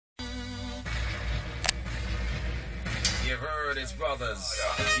heard his brothers.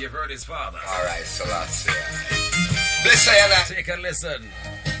 You've heard his fathers. Alright, so that's it. Bless I and I. Take a listen.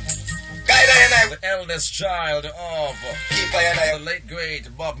 Guide I and I. The eldest child of Keep I and I. the late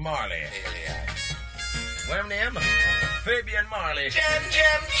great Bob Marley. What name? Fabian Marley. Jam,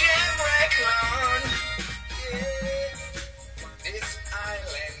 jam, jam, Racklon. Yeah. This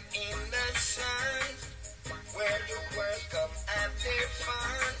island in the sun, where the world come and their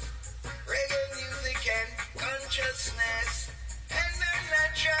fun. Reggae music and consciousness, and the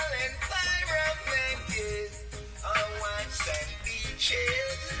natural environment is our wants and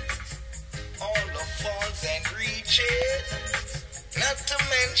beaches, all the falls and reaches, not to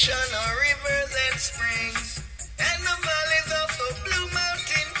mention our rivers and springs, and the valleys of the Blue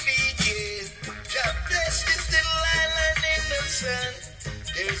Mountain Peaks. God bless this little island in the sun.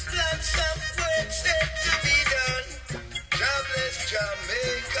 There's lots of work set to be done. God bless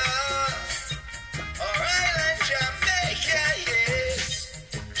Jamaica, our island Jamaica, yes.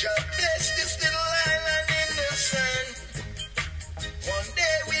 God bless this little island in the sun. One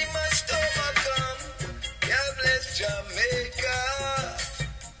day we must overcome. God bless Jamaica,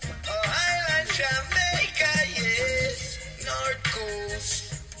 our island Jamaica, yes. North Coast,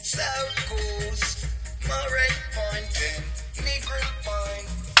 South Coast, Murray Point and Negril Point.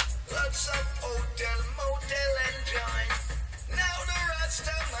 Lots of hotel, motel and joint. Now the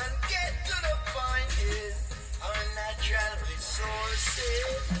Rasta man get to the point is our natural resources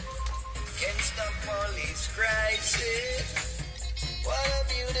can stop all these crises. What a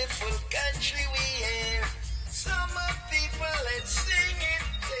beautiful country we have. Summer people, let's sing it,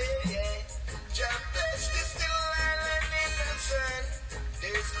 yeah. Just bless this little island in the sun.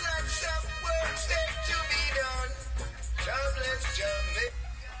 There's lots of work set to be done. God bless Jamaica.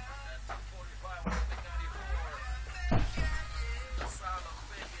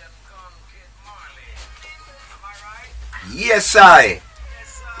 Yes, I.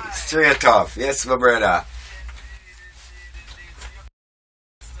 Straight off. Yes, my brother.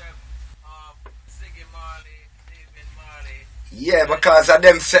 Yeah, because of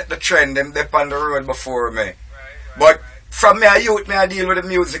them set the trend, them they on the road before me. But from me a youth, me I deal with the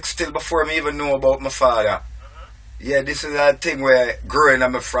music still before me even know about my father. Yeah, this is a thing where growing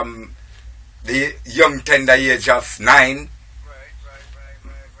up from the young tender age of 9.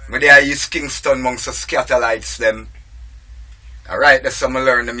 When they are East Kingston amongst the Scatterlights them. Alright, that's how I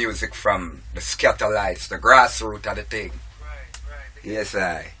learn the music from the Scatterlights, the grassroots of the thing. Yes,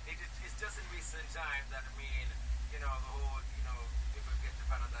 I. It's just in recent times that I mean, you know, the whole, you know, people get to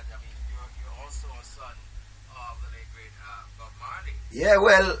find out that I mean, you're also a son of the late great Bob Marley. Yeah,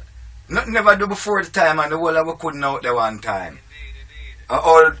 well, nothing never do before the time, and the whole of we couldn't out there one time. Indeed.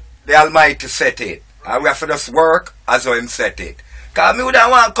 All the Almighty set it. And we have to just work as how him set it. Because me wouldn't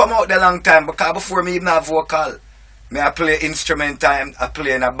want to come out there long time, because before me even have vocal. Me I play instrument time, I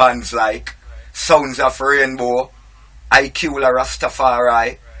play in a bands like Sounds of Rainbow, IQ La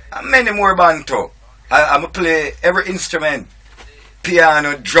Rastafari, and many more bands too. I play every instrument,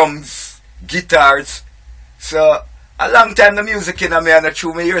 piano, drums, guitars. So a long time the music in me and I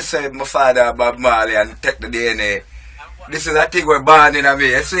through me here say my father Bob Marley and take the DNA. This is a thing we're born in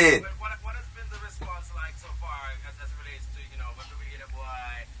me, you see? What has been the response like so far as it relates to, you know, when we hear the boy,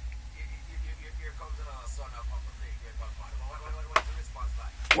 here comes another son of the late great Bob Marley. What's the response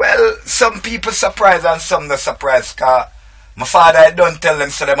like? Well, some people surprised and some not surprised, because my father I don't tell them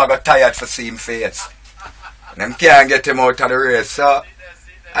so them I got tired for seeing face. Them can't get him out of the race. So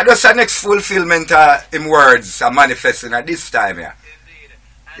I just a next fulfillment of him words are manifesting at this time here.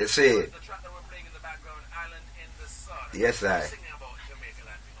 Indeed. You see? The track that we're playing in the background, Island in the Sun. Yes, I. Singing about Jamaica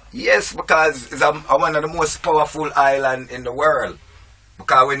land. Yes, because it's one of the most powerful islands in the world.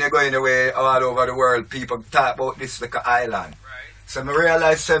 Because when you're going away all over the world, people talk about this like an island. Right. So I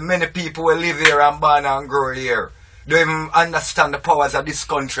realize that many people will live here and born and grow here don't even understand the powers of this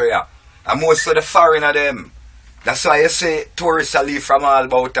country here. And most of the foreigner them. That's why you say tourists are leave from all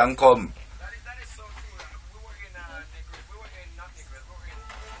about and come. That is so true. We were in Negril, we were in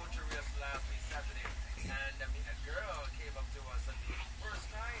Monterey last week, Saturday, and I mean, a girl came up to us and the first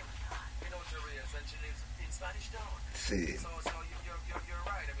time in Monterey, and she lives in Spanish Town. See. So you're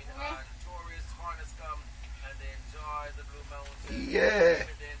right. I mean, tourists, foreigners come and they enjoy the Blue Mountains. Yeah.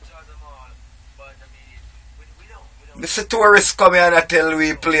 They enjoy them all. But I mean, we don't. Mr. Tourists come here and tell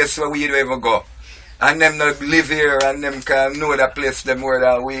we place where we don't even go. And them not live here and them can know that place them more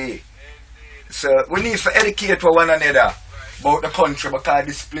than we. So we need to educate one another about the country, because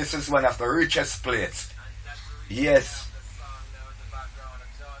this place is one of the richest places. Yes.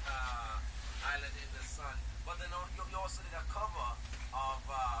 Island in the Sun. But then you also did a cover of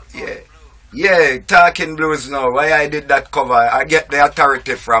Yeah. Blue. Yeah, Talking Blues now. Why I did that cover, I get the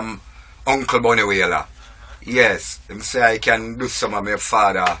authority from Uncle Bunny Whaler. Yes, him say I can do some of my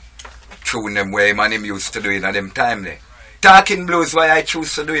father tune them way man him used to do it at them timely. Talking Blues, why I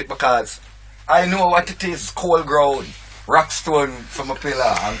choose to do it because I know what it is, cold ground, rockstone from a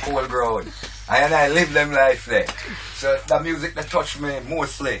pillar and cold ground. And I live them life there. So the music that touch me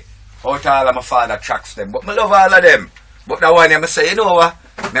mostly out all of my father tracks them. But I love all of them. But the one I say, you know what?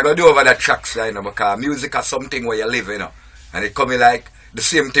 I'm going to do over the tracks, you know, because music is something where you live, you know. And it coming like the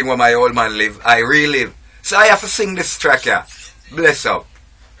same thing where my old man live, I relive. So I have to sing this track here. Bless up.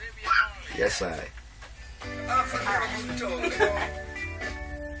 Yes, I.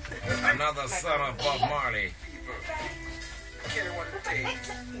 Another son of Bob Marley. Carry what it takes.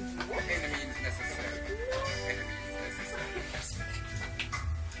 Any means necessary. Any means necessary.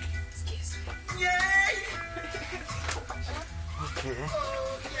 Yay! Okay.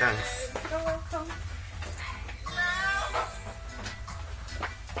 Thanks. You're welcome.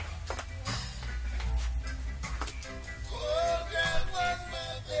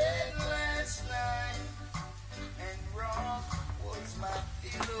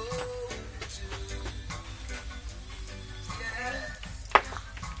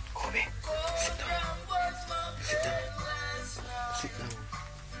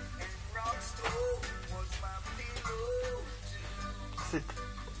 Sit.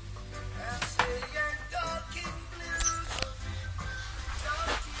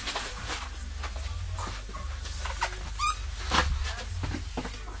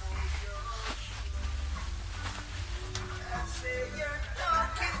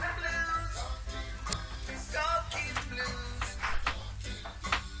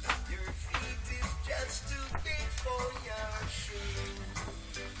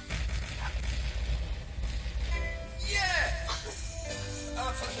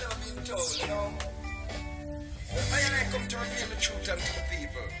 You know, I come to reveal the truth unto the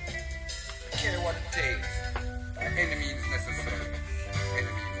people. Care what it takes. Any means necessary.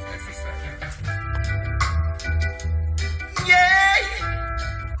 Any means necessary. Yay!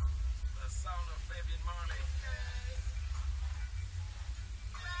 The sound of Fabian Marley.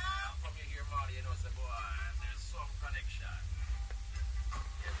 From you hear Marley, you know, say, boy, there's some connection.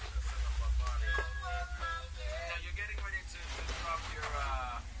 Yes, the son of Bob Marley. Now you're getting ready to drop your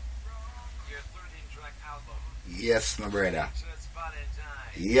 13-track album. Yes, my brother. Just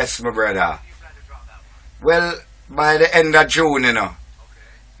Valentine. Yes, my brother. You plan to drop that one? Well, by the end of June, you know, Okay.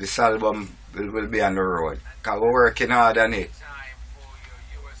 this album will be on the road. Because we're working hard on it. Time for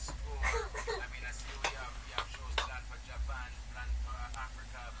your US tour. I mean, I see you have shows planned for Japan, planned for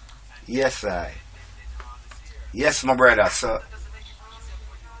Africa. And Yes, I. later on this year. Yes, my brother. So, Does it make it easier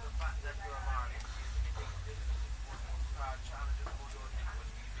for you, the fact that you're a Marley? Challenges for you or think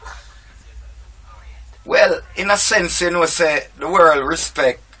would be as easy as an audience? well, in a sense, you know, say, the world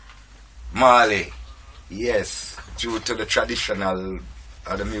respect Marley. Yes, due to the traditional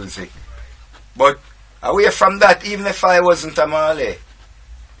of the music. But away from that, even if I wasn't a Marley,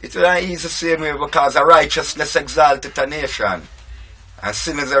 it would not easy the same way because a righteousness exalted a nation. And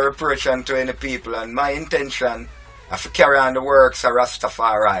sin is a reproach unto any people. And my intention is to carry on the works of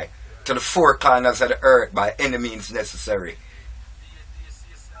Rastafari to the four corners of the earth by any means necessary. Do you see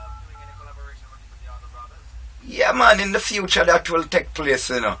yourself doing any collaboration with the other brothers? Yeah, man, in the future that will take place,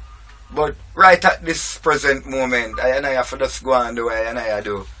 you know. But right at this present moment, I have to just go on the way I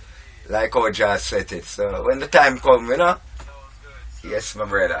do, like RJR said it. So when the time comes, you know. Sounds good. Yes, my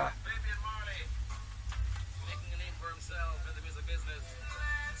brother. Fabian Marley, making a name for himself in the music business.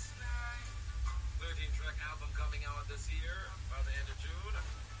 13-track album coming out this year by the end of June.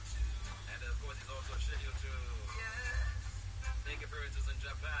 And of course, he's also scheduled to make appearances in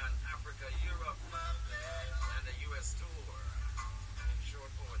Japan, Africa, Europe, and the US tour in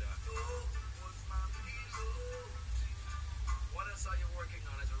short order. What else are you working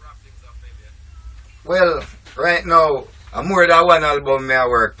on as you wrap things up, Fabian? Well, right now, I'm more than one album me I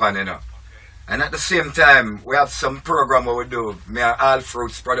work on, you know. Okay. And at the same time, we have some program where we do. Me and All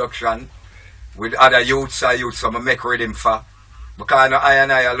Fruits production with other youths I make rhythm for. Because no I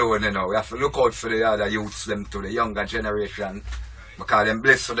and I alone, you know. We have to look out for the other youths, them to the younger generation. Because them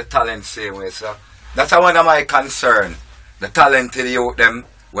blessed with the talent same way. So that's one of my concern. The talented youth them,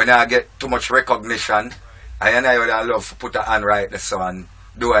 when I get too much recognition, I and I would love to put a hand right there so and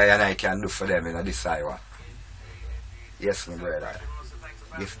do I and I can do for them in a this hour. Yes, my brother.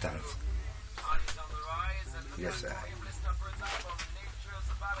 Give thanks. Yes, sir.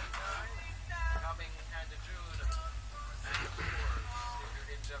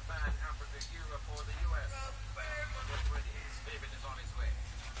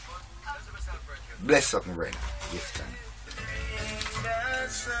 Bless up, my brother. Yes, time.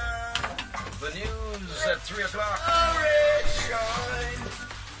 The news at 3 o'clock.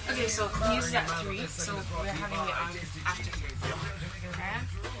 Okay, so news is at 3, so we're having it on after 3.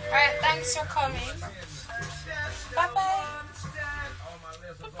 Alright, thanks for coming. Bye-bye.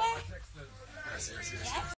 Bye-bye.